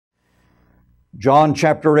John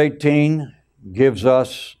chapter 18 gives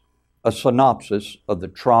us a synopsis of the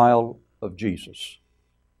trial of Jesus.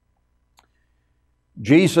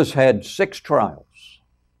 Jesus had 6 trials,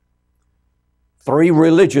 3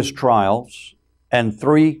 religious trials and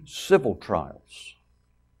 3 civil trials.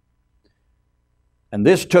 And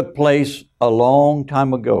this took place a long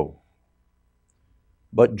time ago.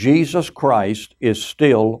 But Jesus Christ is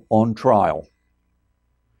still on trial.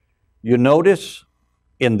 You notice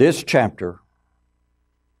in this chapter,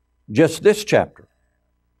 just this chapter,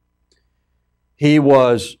 He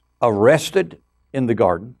was arrested in the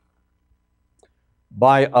garden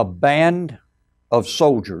by a band of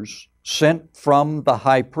soldiers sent from the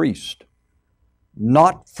high priest,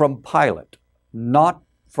 not from Pilate, not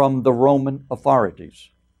from the Roman authorities.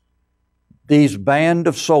 These band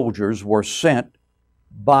of soldiers were sent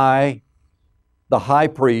by the high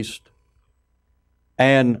priest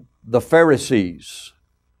and the Pharisees.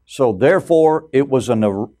 So therefore, it was a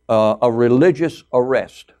religious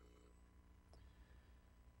arrest.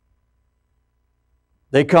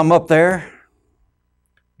 They come up there.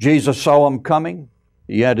 Jesus saw them coming.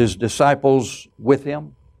 He had His disciples with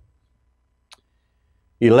Him.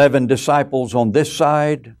 11 disciples on this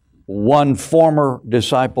side, 1 former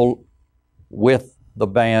disciple with the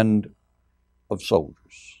band of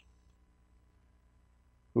soldiers.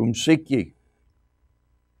 Whom seek ye?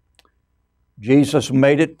 Jesus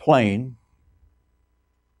made it plain.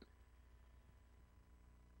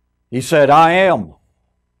 He said, I am.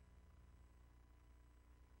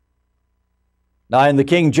 Now in the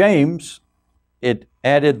King James, it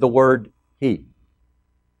added the word He.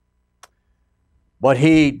 But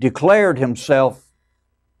He declared Himself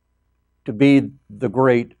to be the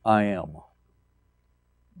great I am.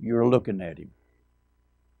 You're looking at Him.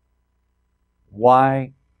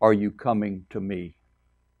 Why are you coming to me?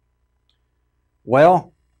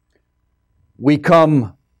 Well, we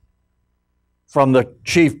come from the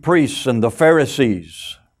chief priests and the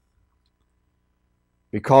Pharisees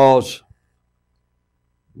because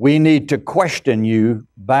we need to question you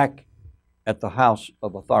back at the house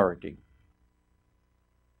of authority.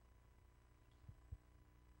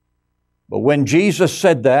 But when Jesus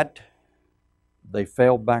said that, they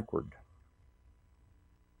fell backward.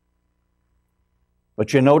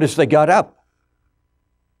 But you notice they got up.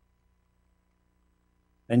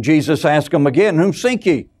 And Jesus asked them again, whom seek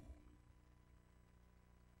ye?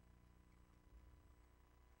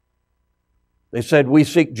 They said, we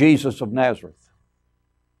seek Jesus of Nazareth.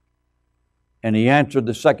 And He answered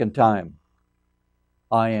the second time,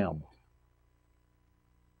 I am.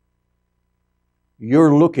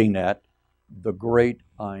 You're looking at the great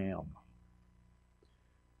I am.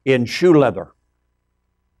 In shoe leather,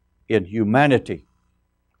 in humanity,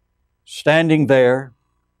 standing there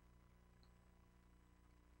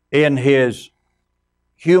in His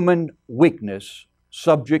human weakness,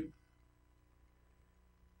 subject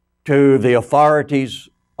to the authorities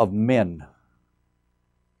of men,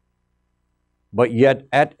 but yet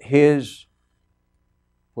at His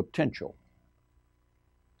potential,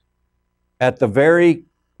 at the very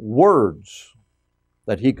words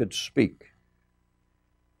that He could speak,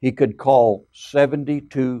 He could call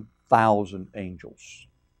 72,000 angels.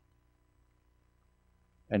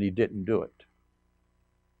 And He didn't do it.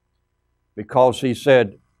 Because He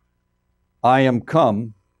said, I am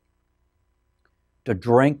come to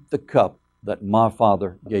drink the cup that my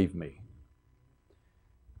Father gave me.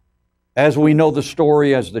 As we know the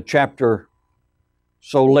story, as the chapter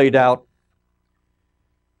so laid out,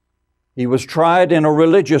 He was tried in a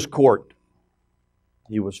religious court.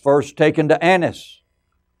 He was first taken to Annas.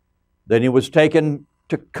 Then He was taken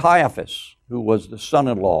to Caiaphas, who was the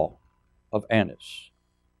son-in-law of Annas.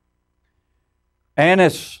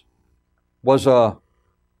 Annas was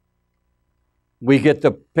we get the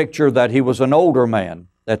picture that he was an older man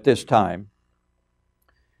at this time.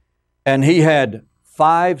 And he had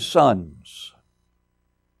 5 sons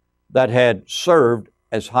that had served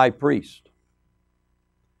as high priest.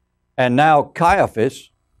 And now Caiaphas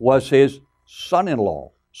was his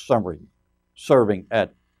son-in-law serving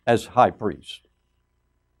as high priest.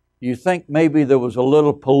 You think maybe there was a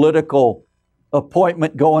little political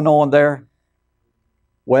appointment going on there?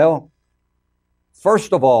 Well,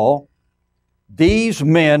 first of all, these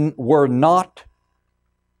men were not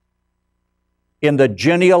in the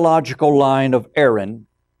genealogical line of Aaron,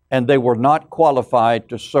 and they were not qualified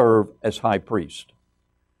to serve as high priest.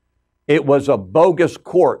 It was a bogus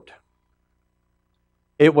court.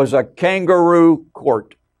 It was a kangaroo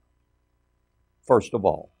court, first of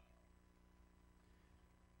all.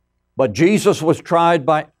 But Jesus was tried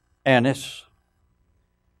by Annas.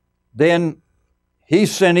 Then he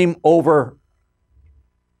sent him over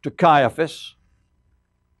to Caiaphas,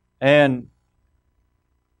 and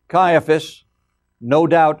Caiaphas, no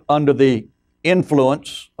doubt under the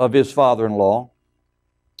influence of his father-in-law,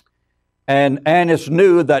 and Annas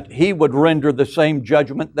knew that he would render the same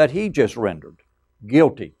judgment that he just rendered,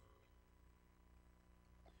 guilty.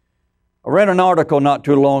 I read an article not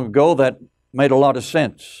too long ago that made a lot of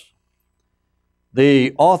sense.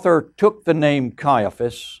 The author took the name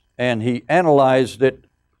Caiaphas and he analyzed it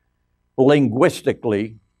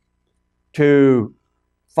linguistically to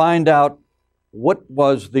find out what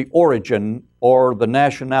was the origin or the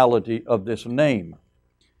nationality of this name.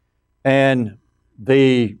 And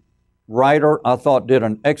the writer, I thought, did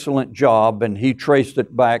an excellent job, and he traced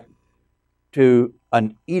it back to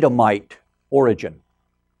an Edomite origin.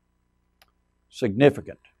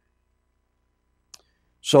 Significant.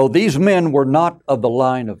 So these men were not of the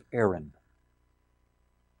line of Aaron.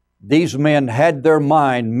 These men had their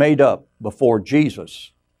mind made up before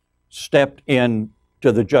Jesus stepped into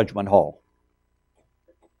the judgment hall.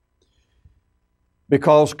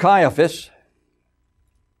 Because Caiaphas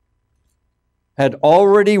had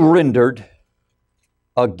already rendered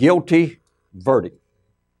a guilty verdict.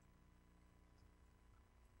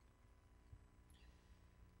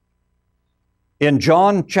 In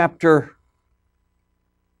John chapter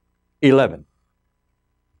 11,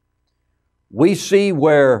 we see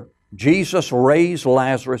where Jesus raised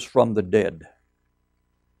Lazarus from the dead.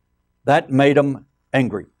 That made him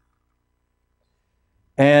angry.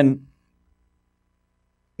 And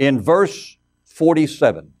in verse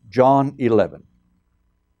 47, John 11,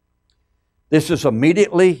 this is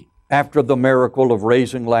immediately after the miracle of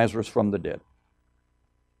raising Lazarus from the dead.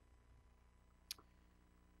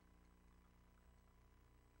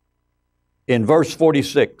 In verse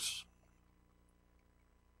 46,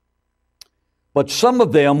 but some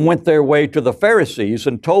of them went their way to the Pharisees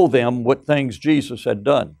and told them what things Jesus had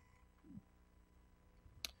done.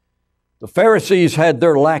 The Pharisees had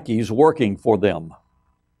their lackeys working for them.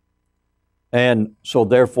 And so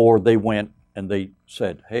therefore they went and they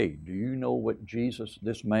said, hey, do you know what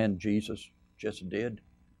this man Jesus just did?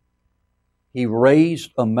 He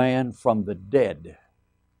raised a man from the dead.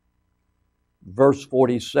 Verse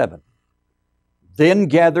 47. Then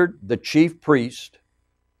gathered the chief priest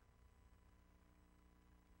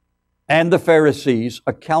and the Pharisees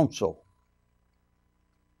a council.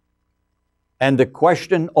 And the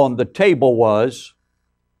question on the table was,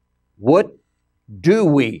 what do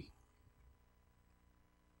we?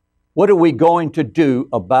 What are we going to do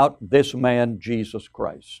about this man, Jesus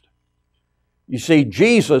Christ? You see,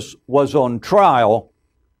 Jesus was on trial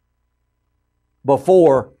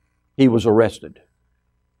before he was arrested.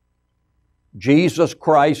 Jesus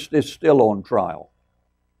Christ is still on trial.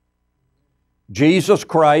 Jesus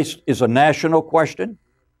Christ is a national question.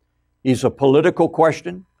 He's a political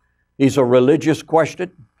question. He's a religious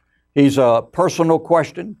question. He's a personal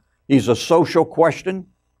question. He's a social question.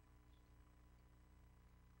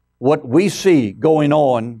 What we see going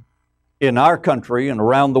on in our country and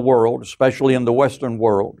around the world, especially in the Western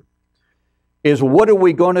world, is what are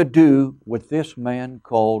we going to do with this man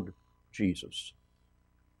called Jesus?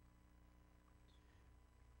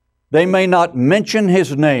 They may not mention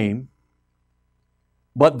his name,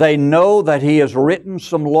 but they know that he has written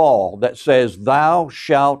some law that says, thou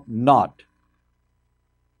shalt not.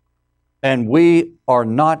 And we are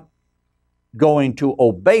not going to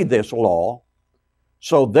obey this law.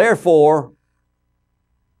 So therefore,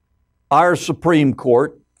 our Supreme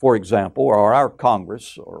Court, for example, or our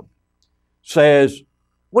Congress, says,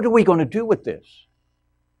 what are we going to do with this?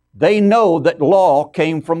 They know that law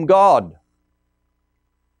came from God.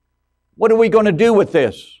 What are we going to do with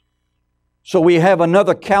this? So we have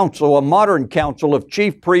another council, a modern council of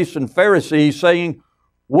chief priests and Pharisees saying,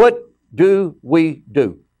 what do we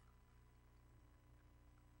do?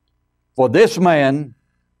 For this man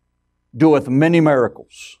doeth many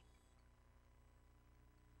miracles.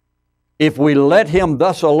 If we let him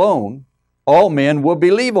thus alone, all men will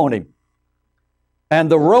believe on him.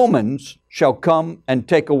 And the Romans shall come and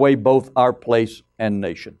take away both our place and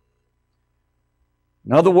nation.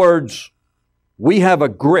 In other words, we have a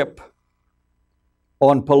grip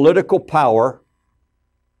on political power.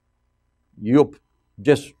 You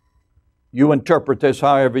interpret this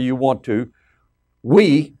however you want to.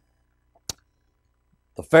 We,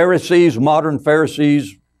 the Pharisees, modern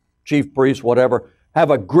Pharisees, chief priests, whatever, have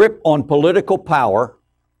a grip on political power.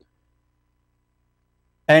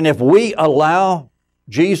 And if we allow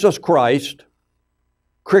Jesus Christ,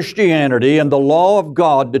 Christianity, and the law of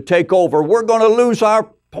God to take over, we're going to lose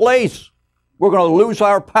our place. We're going to lose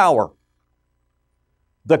our power.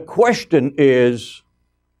 The question is,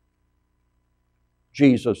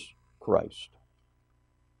 Jesus Christ.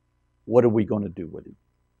 What are we going to do with him?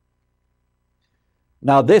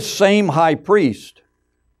 Now, this same high priest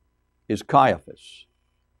is Caiaphas.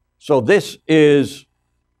 So this is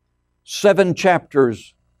 7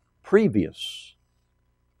 chapters previous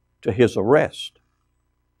to his arrest.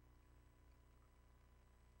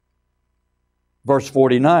 Verse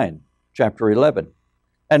 49, chapter 11.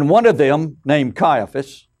 And one of them, named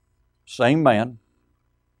Caiaphas, same man,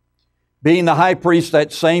 being the high priest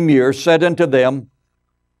that same year, said unto them,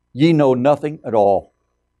 Ye know nothing at all,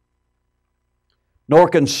 nor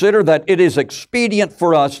consider that it is expedient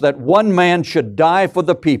for us that one man should die for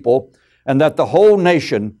the people, and that the whole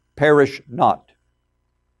nation perish not.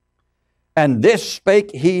 And this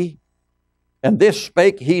spake he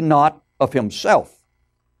not of himself,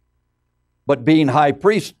 but being high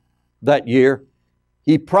priest that year,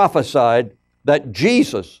 he prophesied that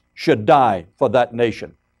Jesus should die for that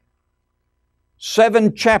nation.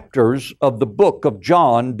 7 chapters of the book of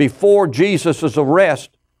John before Jesus'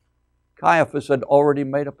 arrest, Caiaphas had already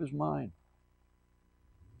made up his mind.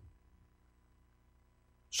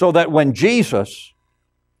 So that when Jesus,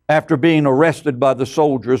 after being arrested by the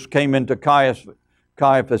soldiers, came into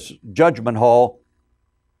Caiaphas' judgment hall,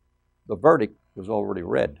 the verdict was already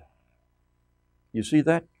read. You see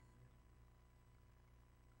that?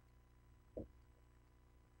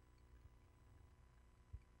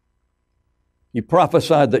 He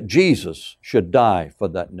prophesied that Jesus should die for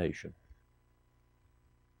that nation.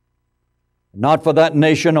 Not for that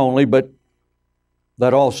nation only, but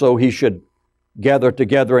that also he should gather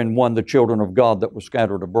together in one the children of God that were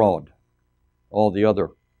scattered abroad, all the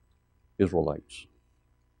other Israelites.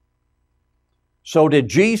 So did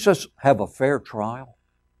Jesus have a fair trial?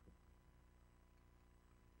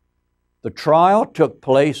 The trial took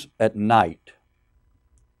place at night,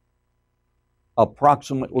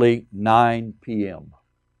 approximately 9 p.m.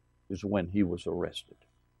 is when he was arrested.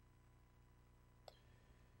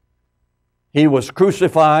 He was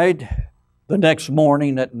crucified the next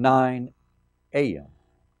morning at 9 a.m.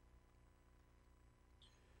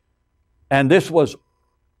 And this was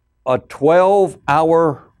a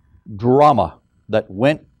 12-hour drama that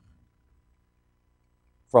went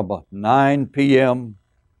from 9 p.m.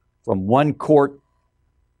 from one court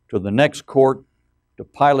to the next court, to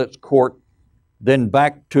Pilate's court, then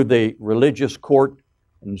back to the religious court,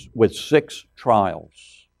 and with 6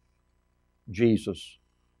 trials, Jesus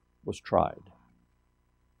was tried.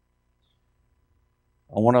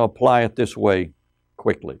 I want to apply it this way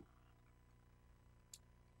quickly.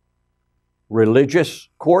 Religious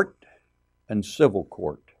court and civil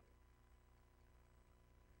court.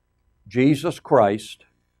 Jesus Christ,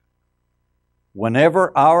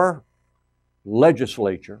 whenever our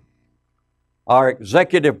legislature, our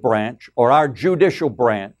executive branch, or our judicial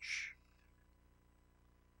branch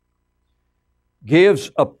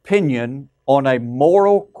gives opinion on a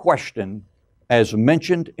moral question as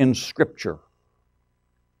mentioned in Scripture,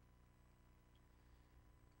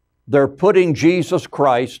 they're putting Jesus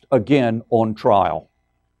Christ again on trial.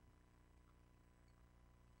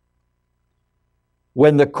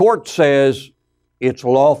 When the court says it's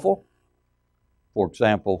lawful, for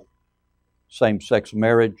example, same-sex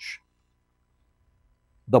marriage,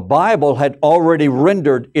 the Bible had already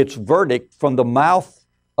rendered its verdict from the mouth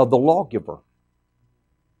of the lawgiver.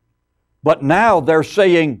 But now they're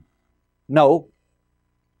saying, no,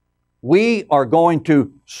 we are going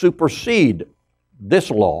to supersede this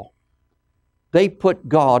law. They put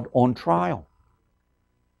God on trial.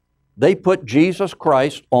 They put Jesus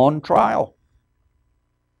Christ on trial.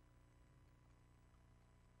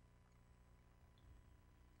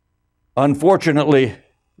 Unfortunately,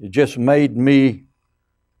 it just made me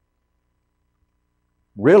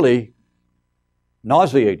really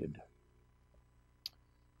nauseated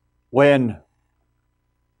when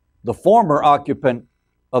the former occupant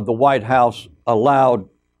of the White House allowed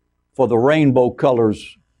for the rainbow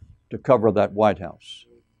colors to cover that White House.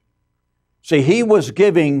 See, he was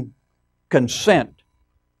giving consent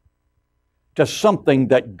to something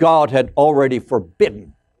that God had already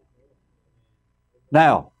forbidden.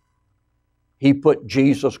 Now, he put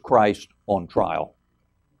Jesus Christ on trial,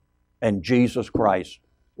 and Jesus Christ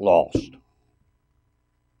lost.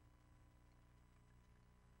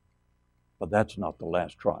 But that's not the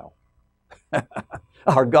last trial.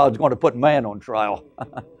 Our God's going to put man on trial.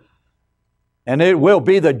 And it will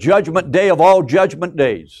be the judgment day of all judgment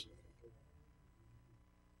days.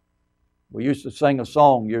 We used to sing a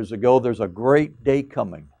song years ago, there's a great day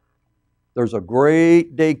coming. There's a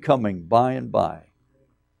great day coming by and by.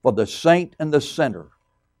 For the saint and the sinner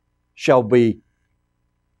shall be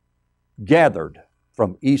gathered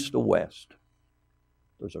from east to west.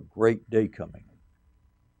 There's a great day coming.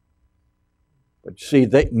 But see,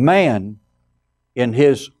 man, in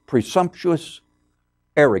his presumptuous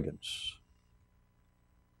arrogance,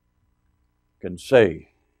 can say,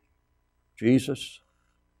 Jesus,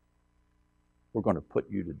 we're going to put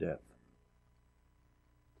you to death.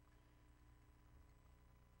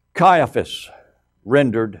 Caiaphas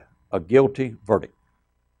rendered a guilty verdict.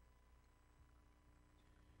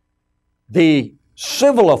 The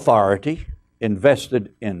civil authority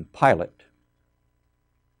invested in Pilate,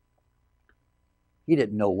 he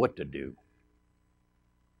didn't know what to do.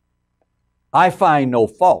 I find no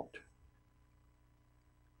fault.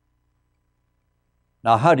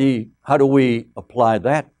 Now, how do we apply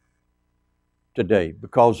that today?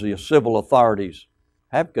 Because the civil authorities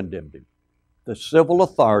have condemned him. The civil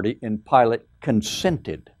authority in Pilate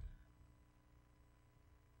consented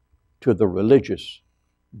to the religious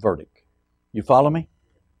verdict. You follow me?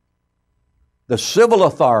 The civil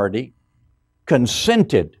authority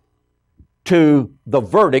consented to the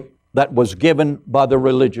verdict that was given by the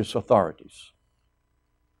religious authorities.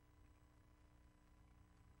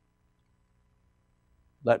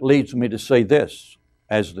 That leads me to say this: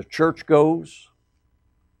 as the church goes,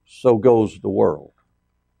 so goes the world.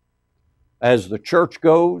 As the church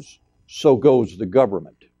goes, so goes the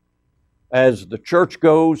government. As the church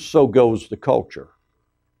goes, so goes the culture.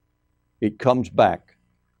 It comes back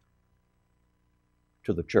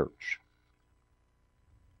to the church.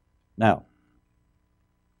 Now,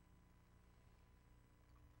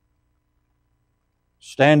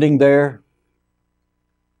 standing there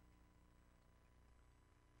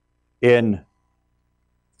in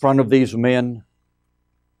front of these men,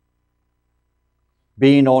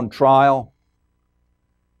 being on trial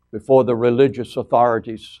before the religious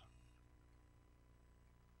authorities,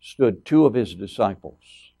 stood two of his disciples,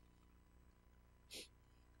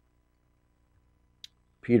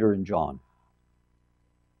 Peter and John.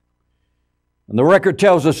 And the record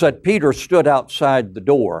tells us that Peter stood outside the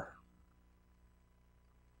door.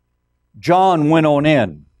 John went on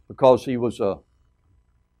in because he was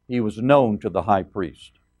known to the high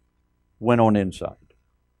priest. Went on inside.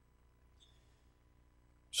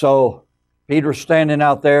 So Peter's standing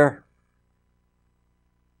out there.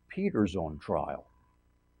 Peter's on trial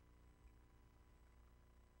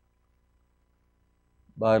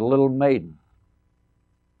by a little maiden.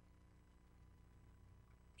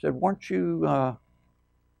 Said, weren't you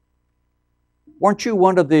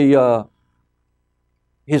one of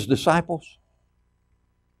his disciples?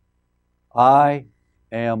 I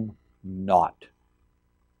am not.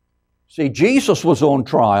 See, Jesus was on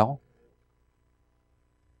trial.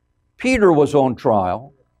 Peter was on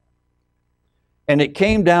trial. And it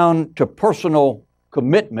came down to personal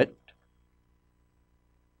commitment.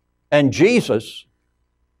 And Jesus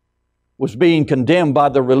was being condemned by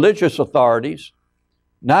the religious authorities.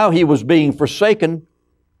 Now he was being forsaken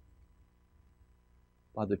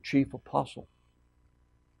by the chief apostle.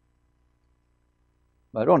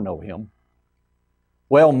 I don't know him.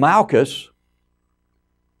 Well, Malchus,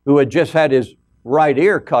 who had just had his right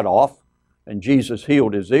ear cut off, and Jesus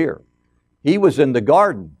healed his ear, he was in the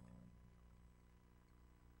garden.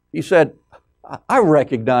 He said, I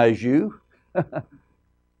recognize you.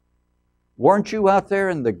 Weren't you out there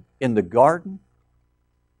in the garden?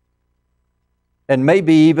 And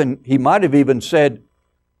maybe even, he might have even said,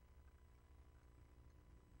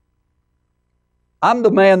 I'm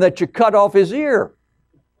the man that you cut off his ear.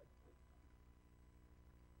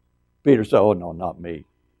 Peter said, oh no, not me.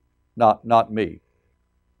 Not me.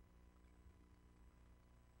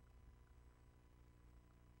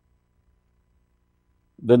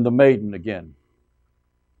 Then the maiden again.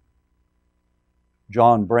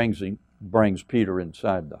 John brings Peter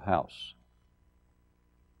inside the house.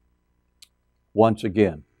 Once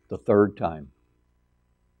again, the third time.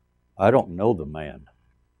 I don't know the man.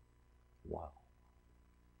 Wow.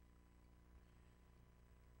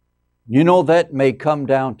 You know, that may come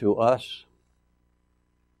down to us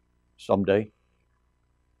someday.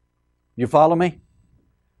 You follow me?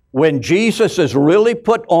 When Jesus is really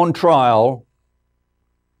put on trial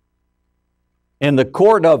in the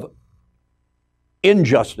court of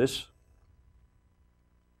injustice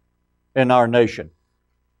in our nation,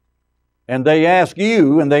 and they ask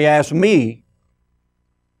you and they ask me,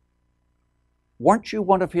 weren't you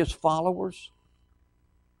one of his followers?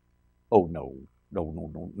 Oh, no,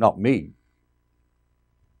 not me.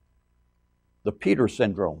 The Peter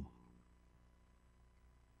syndrome.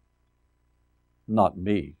 Not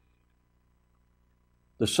me.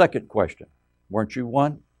 The second question, weren't you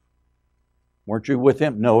one? Weren't you with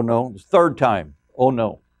him? No. The third time, oh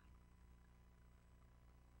no.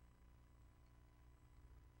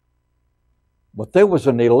 But there was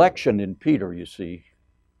an election in Peter, you see.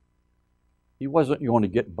 He wasn't going to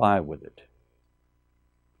get by with it.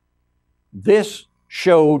 This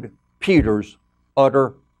showed Peter's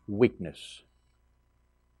utter weakness.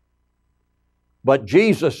 But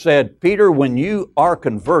Jesus said, Peter, when you are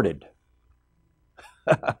converted,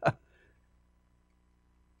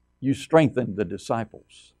 you strengthen the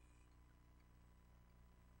disciples.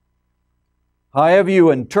 However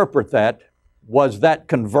you interpret that, was that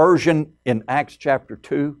conversion in Acts chapter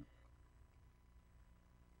 2?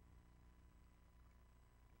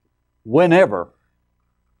 Whenever.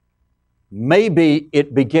 Maybe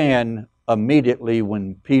it began immediately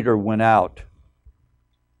when Peter went out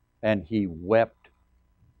and he wept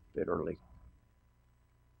bitterly.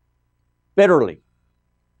 Bitterly.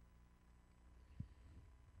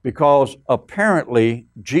 Because apparently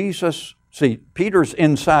Jesus, see, Peter's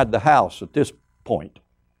inside the house at this point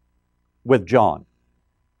with John.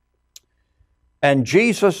 And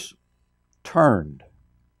Jesus turned.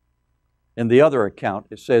 In the other account,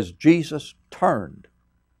 it says Jesus turned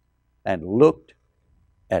and looked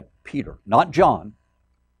at Peter. Not John,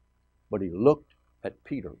 but he looked at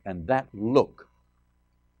Peter. And that look,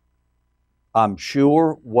 I'm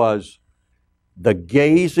sure, was the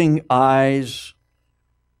gazing eyes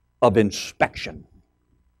of inspection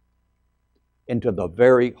into the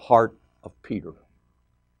very heart of Peter.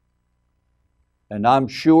 And I'm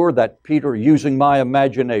sure that Peter, using my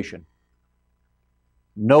imagination,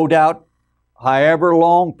 no doubt, however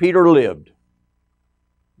long Peter lived,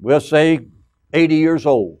 we'll say 80 years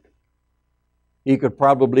old, he could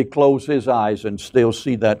probably close his eyes and still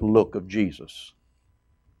see that look of Jesus.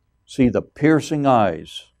 See the piercing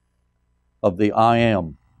eyes of the I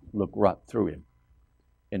Am look right through him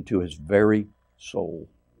into his very soul.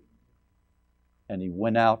 And he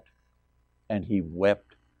went out and he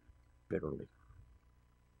wept bitterly.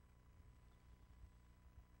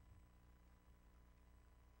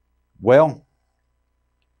 Well,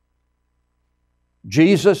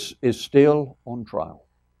 Jesus is still on trial.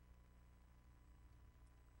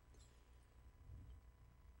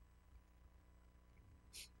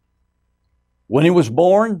 When he was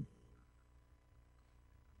born,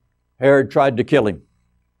 Herod tried to kill him.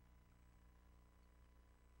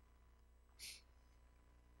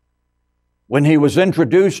 When he was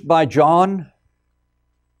introduced by John,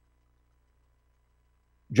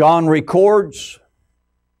 John records,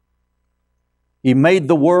 he made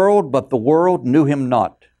the world, but the world knew him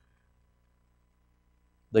not.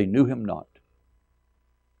 They knew him not.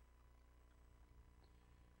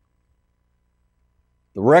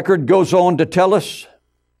 The record goes on to tell us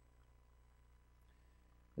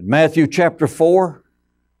in Matthew chapter 4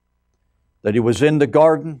 that he was in the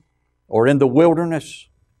garden or in the wilderness.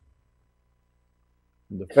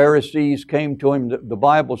 The Pharisees came to him. The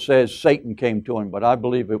Bible says Satan came to him, but I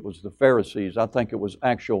believe it was the Pharisees. I think it was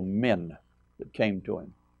actual men that came to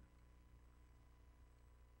him.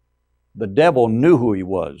 The devil knew who he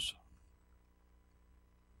was.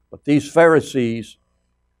 But these Pharisees,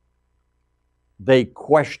 they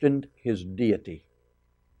questioned his deity.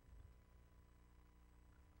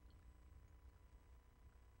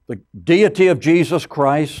 The deity of Jesus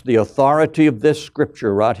Christ, the authority of this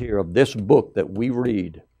scripture right here, of this book that we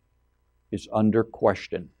read, is under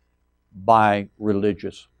question by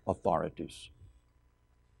religious authorities.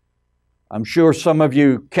 I'm sure some of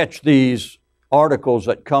you catch these articles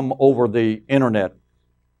that come over the internet.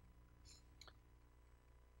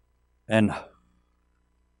 And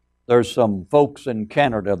there's some folks in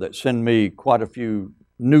Canada that send me quite a few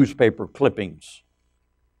newspaper clippings.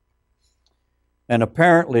 And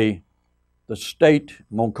apparently, the state,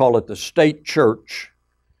 I'm going to call it the State Church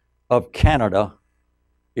of Canada,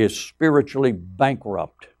 is spiritually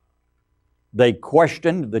bankrupt. They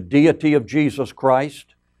questioned the deity of Jesus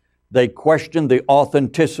Christ. They questioned the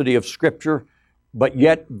authenticity of Scripture, but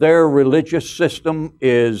yet their religious system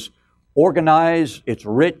is organized, it's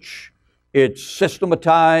rich, it's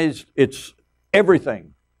systematized, it's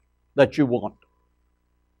everything that you want.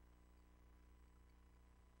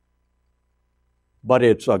 But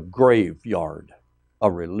it's a graveyard, a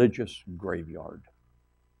religious graveyard.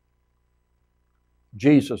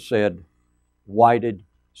 Jesus said, whited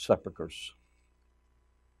sepulchres.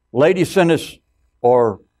 Lady sent us,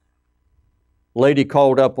 or lady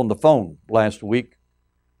called up on the phone last week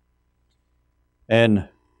and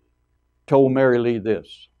told Mary Lee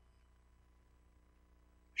this.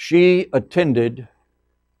 She attended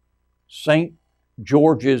St.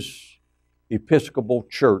 George's Episcopal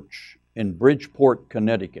Church in Bridgeport,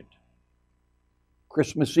 Connecticut.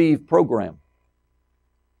 Christmas Eve program.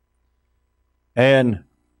 And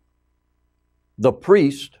the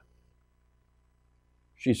priest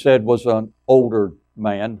she said, was an older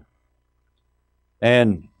man.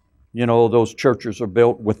 And, you know, those churches are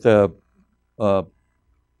built with a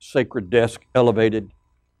sacred desk elevated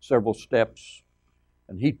several steps.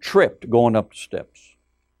 And he tripped going up the steps.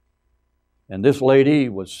 And this lady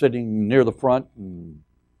was sitting near the front, and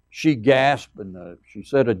she gasped, and she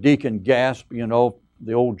said a deacon gasped, you know,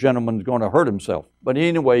 the old gentleman's going to hurt himself. But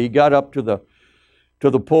anyway, he got up to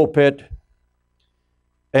the pulpit,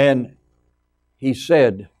 and he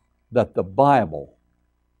said that the Bible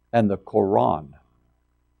and the Quran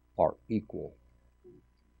are equal.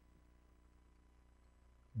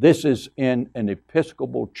 This is in an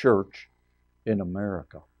Episcopal church in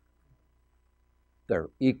America. They're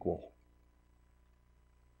equal.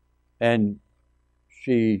 And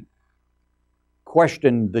she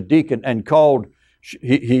questioned the deacon and called,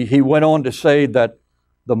 he went on to say that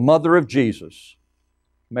the mother of Jesus,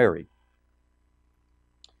 Mary,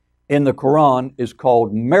 in the Quran is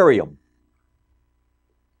called Maryam.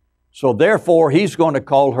 So therefore, he's going to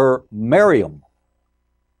call her Miriam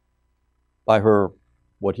by her,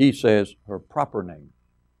 what he says, her proper name.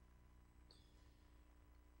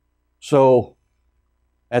 So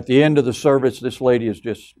at the end of the service, this lady is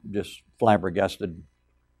just flabbergasted.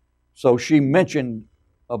 So she mentioned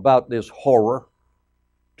about this horror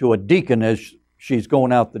to a deacon as she's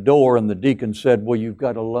going out the door, and the deacon said, well, you've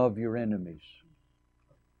got to love your enemies.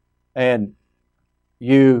 And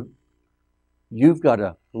you've got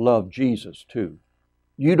to love Jesus too.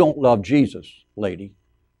 You don't love Jesus, lady.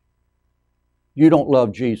 You don't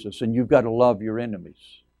love Jesus, and you've got to love your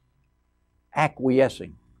enemies.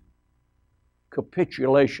 Acquiescing,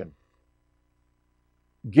 capitulation,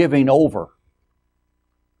 giving over,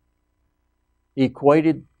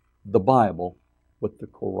 equated the Bible with the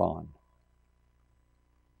Quran.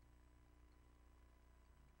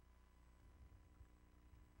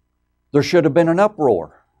 There should have been an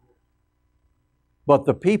uproar. But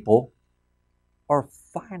the people are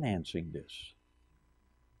financing this.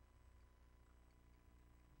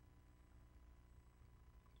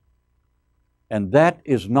 And that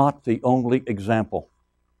is not the only example.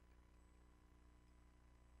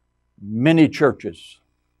 Many churches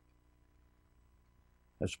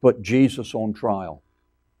has put Jesus on trial.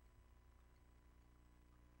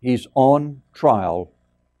 He's on trial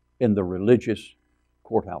in the religious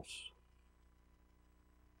courthouse.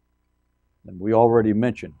 And we already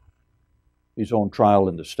mentioned he's on trial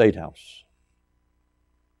in the State House.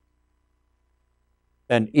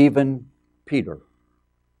 And even Peter,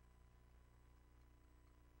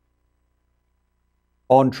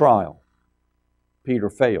 on trial, Peter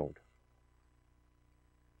failed.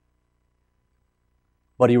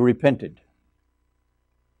 But he repented.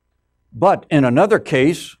 But in another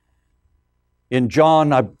case, in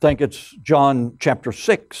John, I think it's John chapter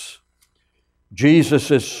 6,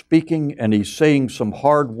 Jesus is speaking and he's saying some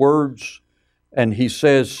hard words, and he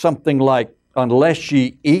says something like, unless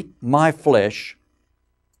ye eat my flesh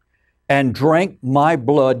and drink my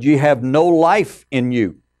blood, ye have no life in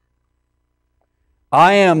you.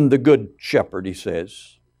 I am the good shepherd, he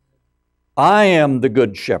says. I am the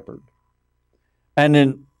good shepherd. And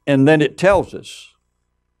then it tells us,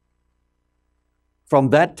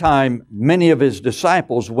 from that time, many of his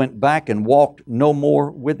disciples went back and walked no more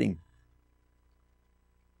with him.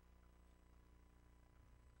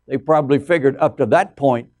 They probably figured up to that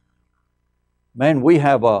point, man, we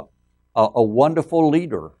have a wonderful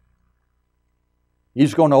leader.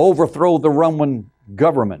 He's going to overthrow the Roman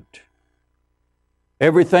government.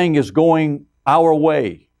 Everything is going our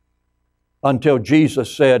way, until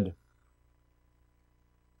Jesus said,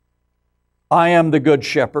 I am the good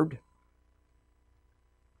shepherd.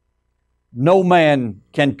 No man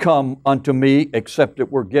can come unto me except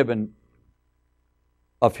it were given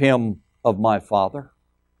of him of my Father.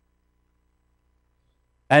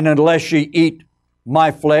 And unless ye eat my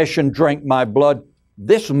flesh and drink my blood,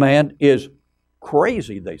 this man is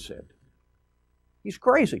crazy, they said. He's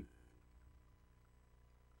crazy.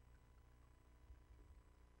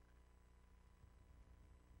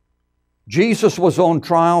 Jesus was on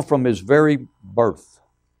trial from his very birth.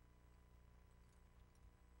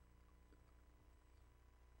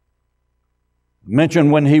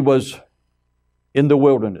 Mentioned when he was in the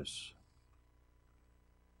wilderness.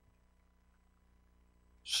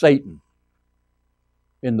 Satan,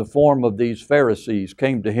 in the form of these Pharisees,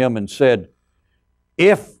 came to him and said,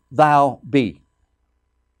 if thou be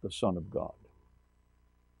the Son of God.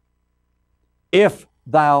 If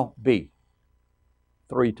thou be.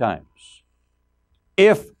 3 times.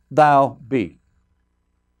 If thou be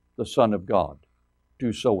the Son of God,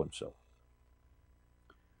 do so and so.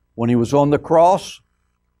 When he was on the cross,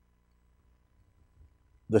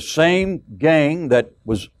 the same gang that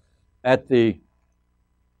was at the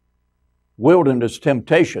wilderness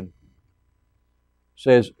temptation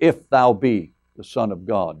says, if thou be the Son of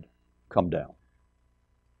God, come down.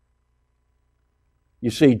 You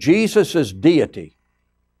see, Jesus' deity,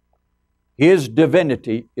 His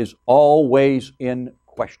divinity, is always in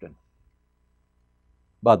question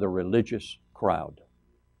by the religious crowd.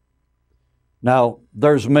 Now,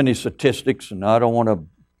 there's many statistics, and I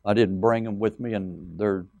didn't bring them with me, and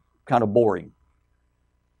they're kind of boring.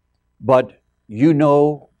 But you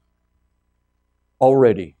know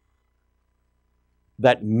already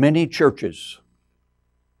that many churches,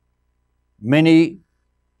 many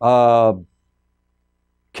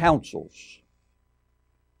councils,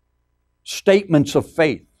 statements of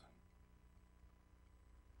faith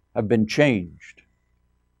have been changed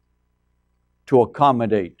to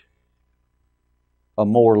accommodate a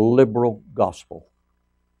more liberal gospel.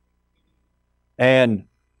 And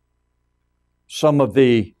some of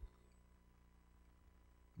the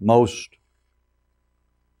most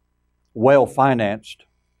well-financed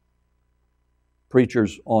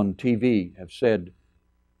preachers on TV have said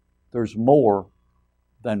there's more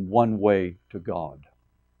than one way to God.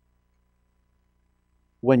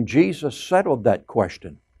 When Jesus settled that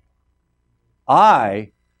question,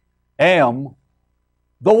 I am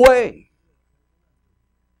the way.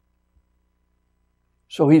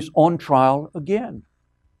 So He's on trial again.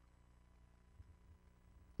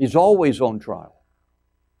 He's always on trial.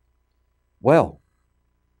 Well,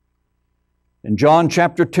 in John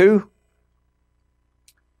chapter 2,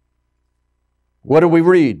 what do we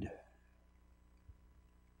read?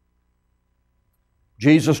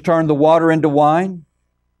 Jesus turned the water into wine.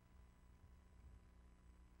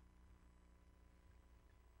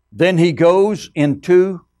 Then He goes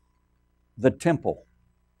into the temple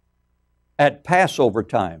at Passover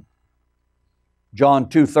time, John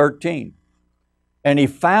 2:13. And He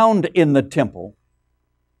found in the temple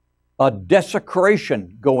a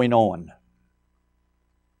desecration going on.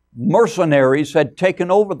 Mercenaries had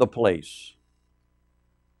taken over the place.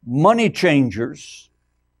 Money changers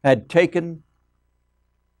had taken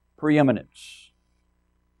preeminence.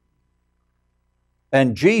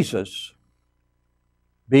 And Jesus,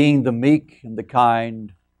 being the meek and the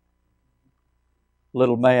kind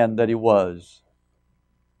little man that He was,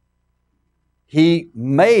 He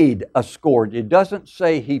made a scourge. It doesn't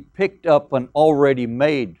say He picked up an already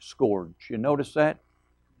made scourge. You notice that?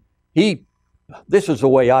 This is the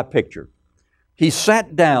way I picture. He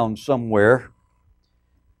sat down somewhere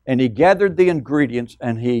and He gathered the ingredients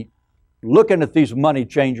and He, looking at these money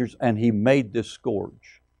changers, and He made this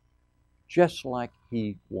scourge just like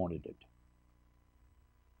He wanted it.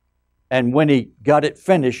 And when He got it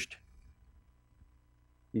finished,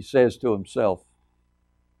 He says to Himself,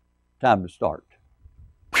 time to start.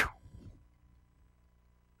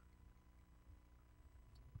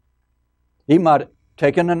 He might have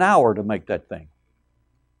taken an hour to make that thing.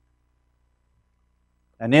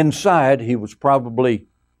 And inside, He was probably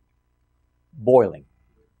boiling.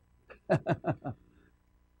 Do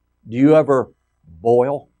you ever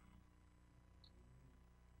boil?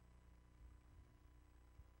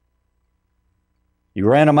 He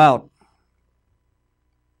ran them out.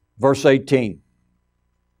 Verse 18.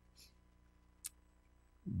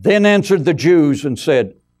 Then answered the Jews and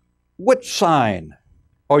said, what sign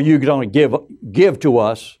are you going to give to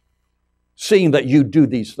us, seeing that you do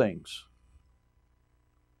these things?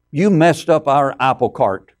 You messed up our apple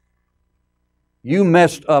cart. You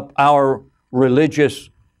messed up our religious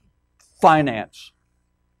finance.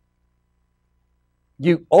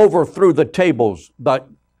 You overthrew the tables. The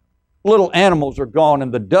little animals are gone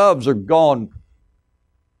and the doves are gone.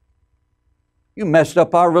 You messed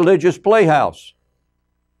up our religious playhouse.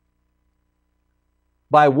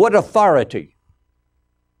 By what authority?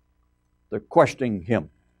 They're questioning Him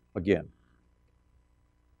again.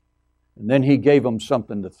 And then He gave them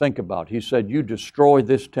something to think about. He said, you destroy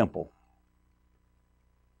this temple.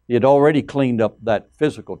 He had already cleaned up that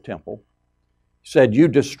physical temple. He said, you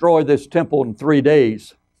destroy this temple in 3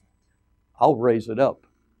 days, I'll raise it up.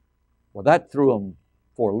 Well, that threw them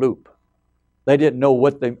for a loop. They didn't know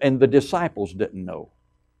and the disciples didn't know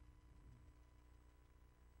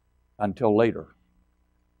until later.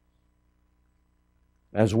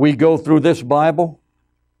 As we go through this Bible,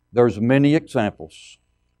 there's many examples.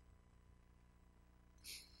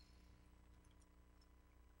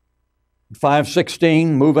 In 5:16,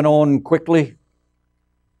 moving on quickly,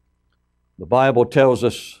 the Bible tells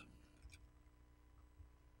us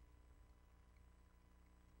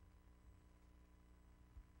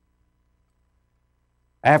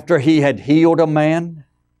after He had healed a man,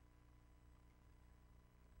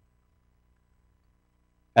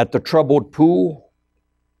 at the troubled pool.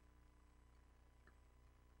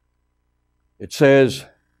 It says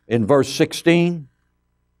in verse 16,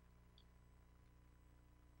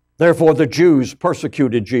 therefore the Jews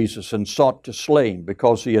persecuted Jesus and sought to slay him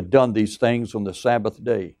because he had done these things on the Sabbath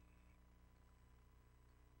day.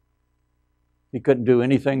 He couldn't do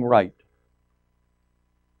anything right.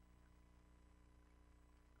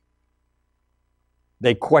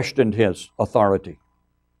 They questioned his authority.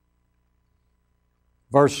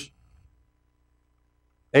 Verse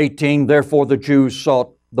 18, therefore the Jews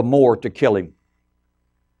sought the more to kill him,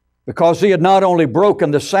 because he had not only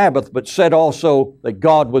broken the Sabbath, but said also that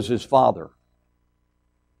God was his Father.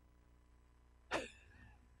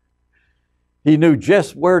 He knew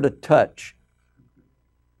just where to touch.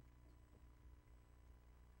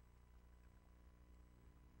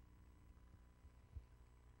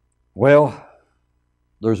 Well,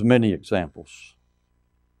 there's many examples.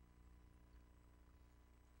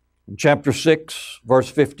 In chapter 6, verse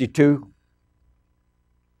 52,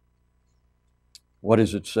 what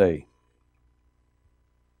does it say?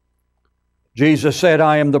 Jesus said,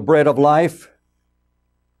 I am the bread of life.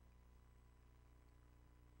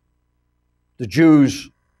 The Jews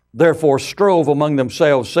therefore strove among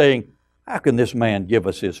themselves, saying, how can this man give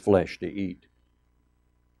us his flesh to eat?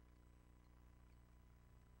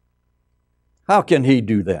 How can he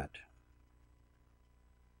do that?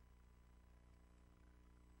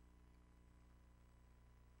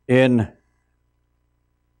 In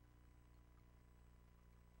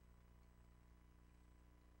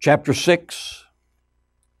chapter 6,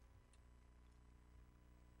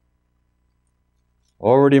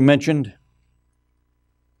 already mentioned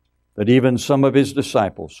that even some of his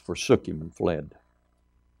disciples forsook him and fled.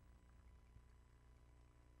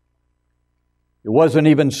 It wasn't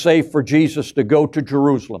even safe for Jesus to go to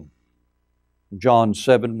Jerusalem. John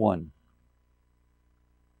 7:1.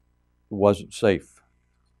 It wasn't safe.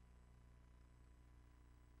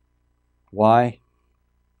 Why?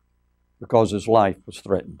 Because his life was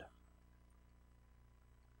threatened.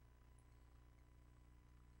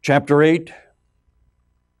 Chapter 8,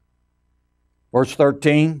 verse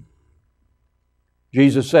 13.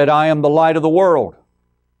 Jesus said, I am the light of the world.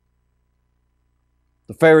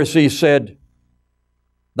 The Pharisees said,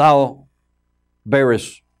 thou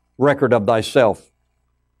bearest record of thyself.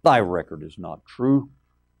 Thy record is not true.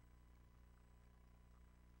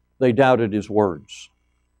 They doubted his words.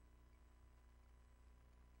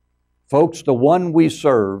 Folks, the one we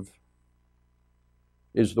serve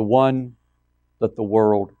is the one that the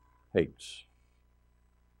world hates.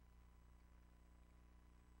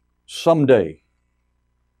 Someday,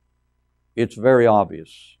 it's very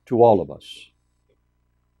obvious to all of us.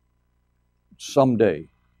 Someday,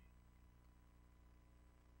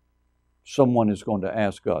 someone is going to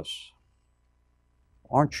ask us,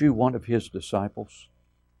 aren't you one of his disciples?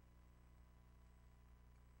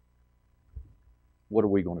 What are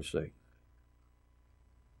we going to say?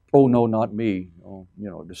 Oh, no, not me. Oh,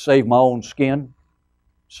 to save my own skin,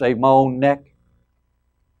 save my own neck.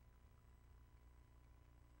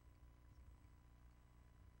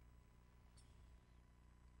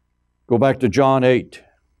 Go back to John 8,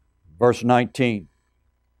 verse 19.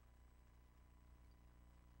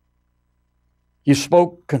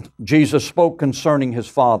 Jesus spoke concerning his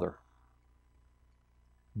Father.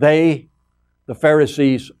 The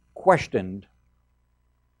Pharisees, questioned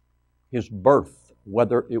his birth,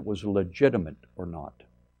 whether it was legitimate or not.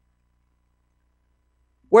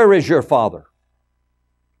 Where is your Father?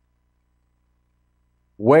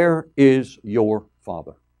 Where is your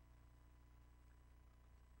Father?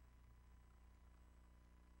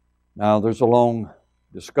 Now, there's a long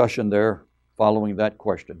discussion there following that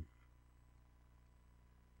question.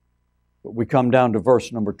 But we come down to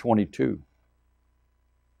verse number 22.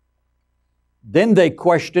 Then they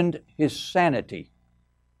questioned his sanity.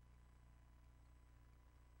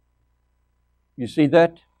 You see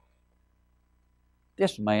that?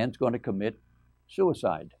 This man's going to commit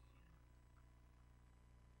suicide.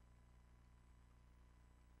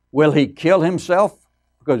 Will he kill himself?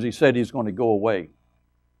 Because he said he's going to go away.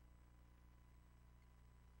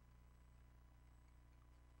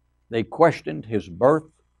 They questioned his birth,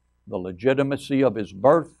 the legitimacy of his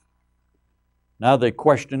birth. Now they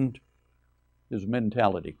questioned his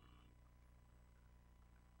mentality.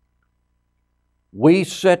 We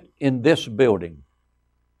sit in this building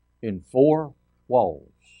in 4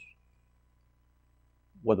 walls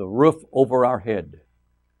with a roof over our head.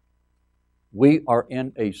 We are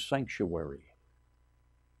in a sanctuary.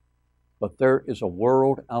 But there is a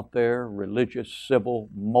world out there, religious, civil,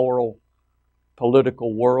 moral,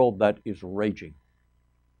 political world that is raging.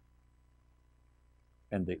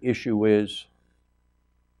 And the issue is,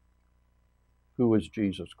 who is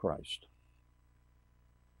Jesus Christ?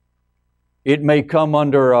 It may come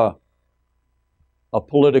under a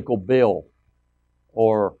political bill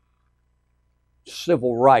or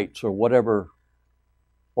civil rights or whatever,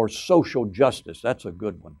 or social justice. That's a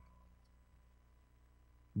good one.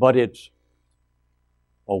 But it's,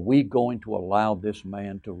 are we going to allow this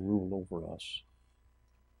man to rule over us?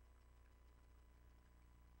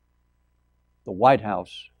 The White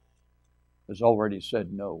House has already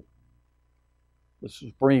said no. The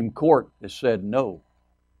Supreme Court has said no.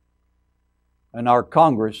 And our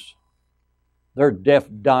Congress, they're deaf,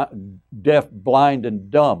 blind, and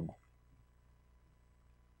dumb.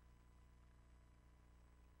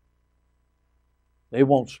 They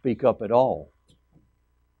won't speak up at all.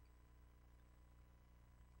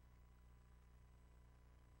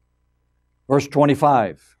 Verse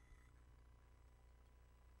 25.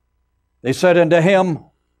 They said unto him,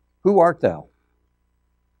 who art thou?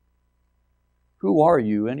 Who are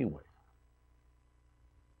you anyway?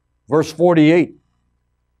 Verse 48.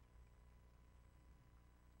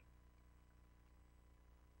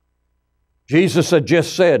 Jesus had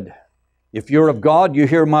just said, if you're of God, you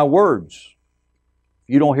hear my words.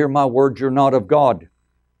 If you don't hear my words, you're not of God.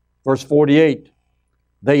 Verse 48.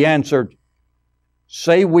 They answered,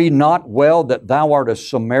 say we not well that thou art a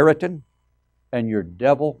Samaritan, and you're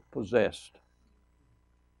devil possessed?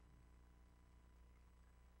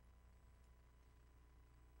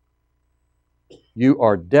 You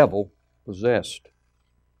are devil possessed.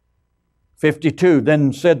 52,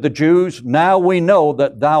 then said the Jews, now we know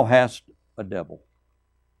that thou hast a devil.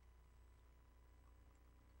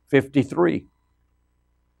 53,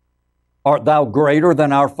 art thou greater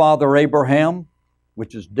than our father Abraham,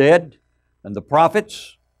 which is dead, and the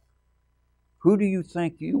prophets? Who do you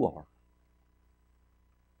think you are?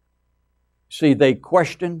 See, they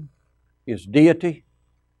question His deity,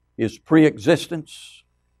 His pre-existence,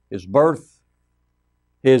 His birth,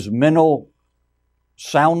 His mental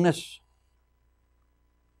soundness.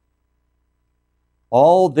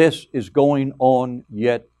 All this is going on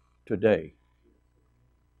yet today.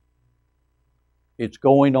 It's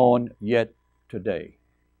going on yet today.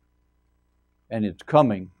 And it's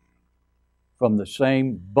coming from the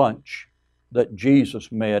same bunch that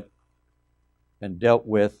Jesus met and dealt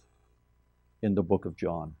with in the book of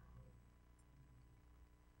John.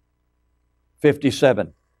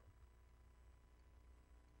 57.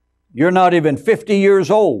 You're not even 50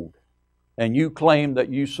 years old, and you claim that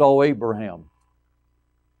you saw Abraham.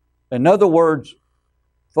 In other words,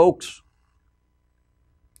 folks,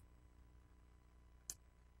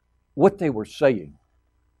 what they were saying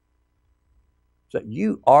is that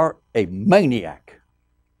you are a maniac.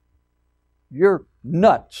 You're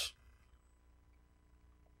nuts.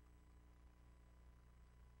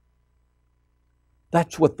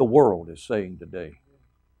 That's what the world is saying today.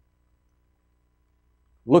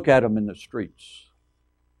 Look at them in the streets.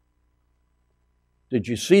 Did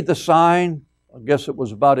you see the sign? I guess it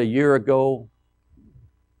was about a year ago,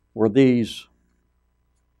 where these,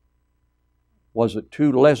 was it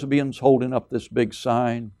two lesbians holding up this big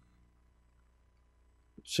sign?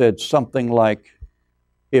 It said something like,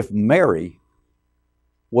 if Mary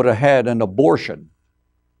would have had an abortion.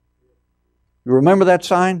 You remember that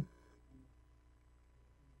sign?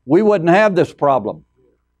 We wouldn't have this problem.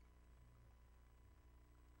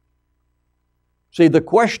 See, the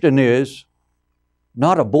question is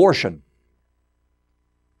not abortion.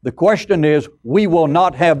 The question is, we will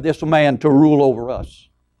not have this man to rule over us.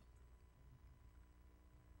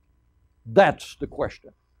 That's the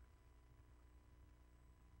question.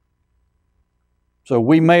 So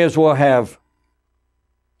we may as well have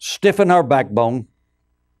stiffened our backbone,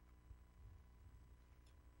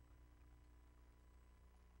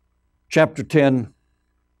 chapter 10, I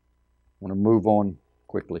want to move on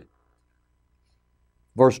quickly.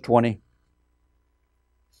 Verse 20.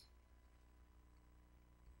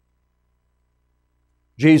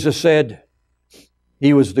 Jesus said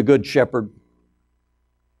He was the good shepherd.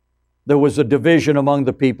 There was a division among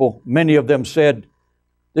the people. Many of them said,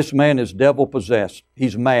 this man is devil possessed.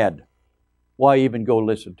 He's mad. Why even go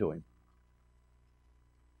listen to him?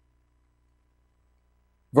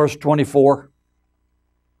 Verse 24.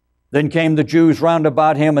 Then came the Jews round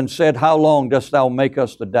about him and said, how long dost thou make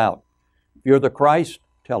us to doubt? If you're the Christ,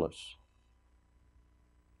 tell us.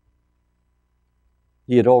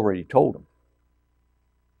 He had already told them.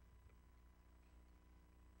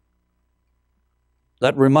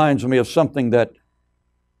 That reminds me of something that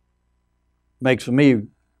makes me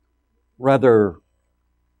rather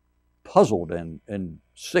puzzled and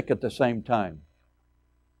sick at the same time.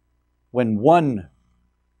 When one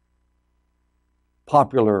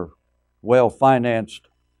popular, well-financed,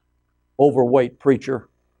 overweight preacher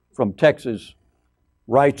from Texas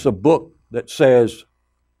writes a book that says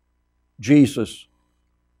Jesus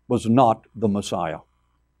was not the Messiah.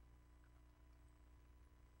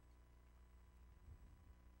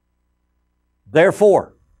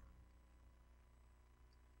 Therefore,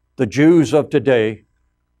 the Jews of today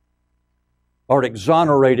are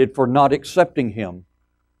exonerated for not accepting Him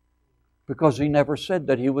because He never said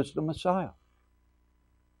that He was the Messiah.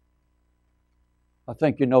 I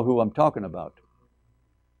think you know who I'm talking about.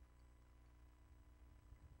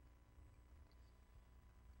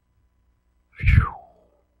 Whew.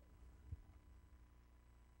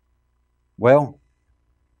 Well,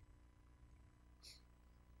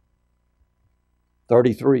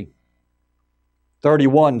 33.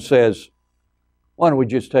 31 says, why don't we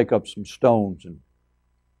just take up some stones and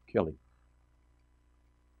kill him?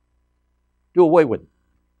 Do away with him.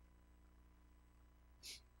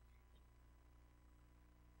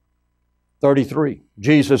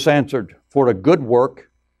 Jesus answered, for a good work.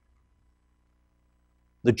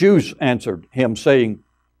 The Jews answered him, saying,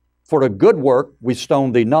 for a good work we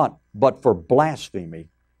stone thee not, but for blasphemy,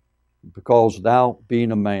 because thou,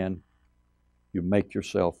 being a man, you make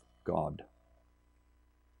yourself God.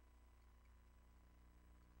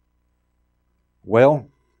 Well,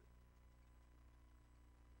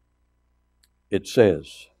 it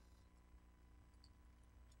says,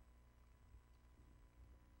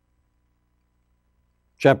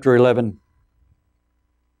 chapter 11,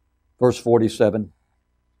 verse 47.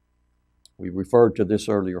 We referred to this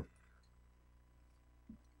earlier.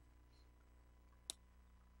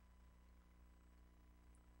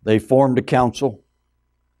 They formed a council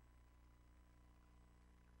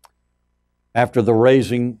after the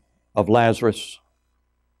raising of Lazarus.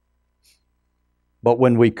 But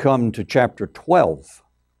when we come to chapter 12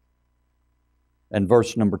 and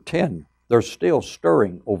verse number 10, they're still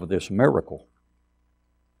stirring over this miracle.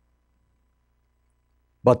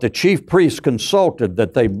 But the chief priests consulted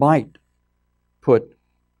that they might put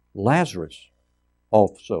Lazarus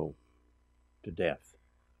also to death.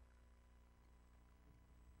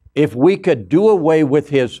 If we could do away with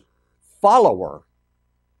his follower,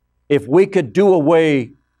 if we could do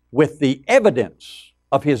away with the evidence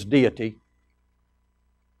of his deity,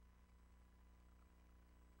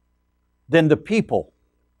 then the people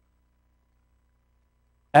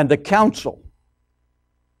and the council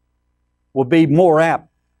will be more apt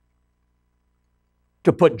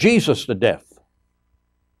to put Jesus to death.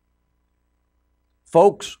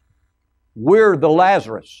 Folks, we're the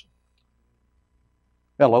Lazarus.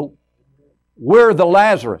 Hello. We're the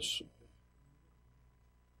Lazarus.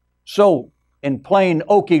 So, in plain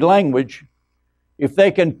oaky language, if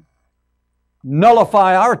they can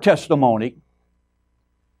nullify our testimony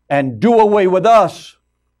and do away with us,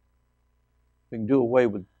 they can do away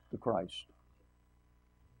with the Christ.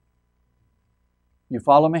 You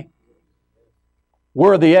follow me?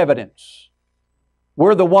 We're the evidence.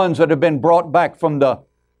 We're the ones that have been brought back from the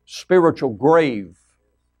spiritual grave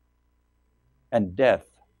and death.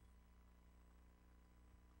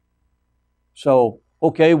 So,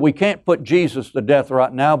 okay, we can't put Jesus to death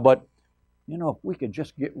right now, but, you know, if we could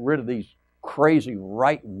just get rid of these crazy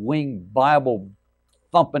right-wing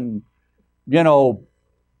Bible-thumping, you know,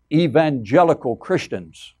 evangelical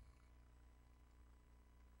Christians.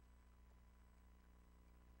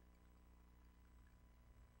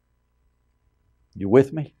 You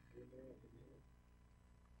with me?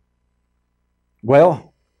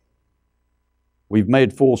 Well, we've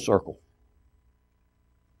made full circle.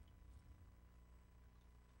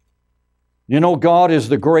 You know, God is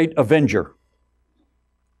the great avenger.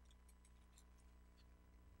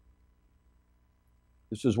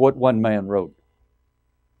 This is what one man wrote.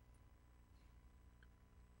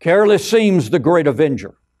 Careless seems the great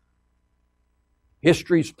avenger.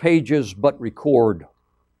 History's pages but record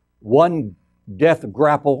one death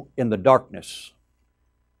grapple in the darkness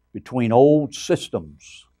between old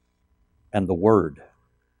systems and the Word.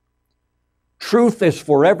 Truth is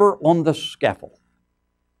forever on the scaffold,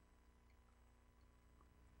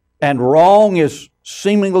 and wrong is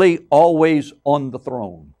seemingly always on the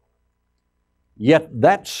throne. Yet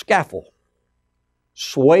that scaffold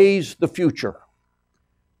sways the future,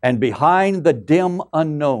 and behind the dim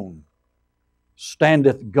unknown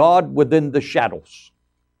standeth God within the shadows,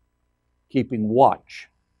 keeping watch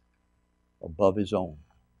above His own.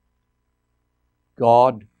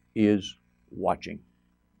 God is watching.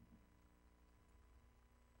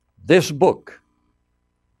 This book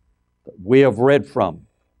that we have read from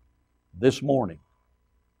this morning,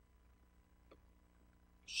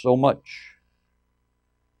 so much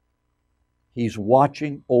He's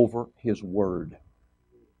watching over His Word.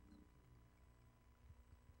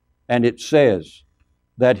 And it says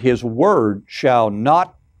that His Word shall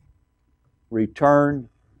not return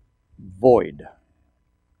void.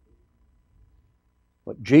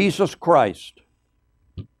 But Jesus Christ,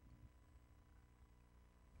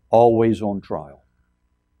 always on trial.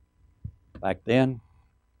 Back then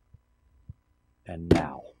and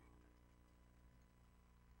now.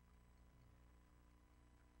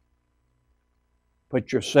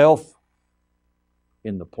 Put yourself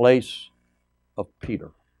in the place of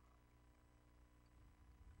Peter.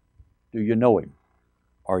 Do you know him?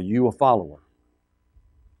 Are you a follower?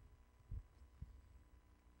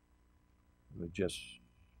 We just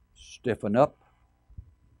stiffen up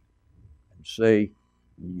and say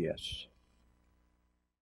yes.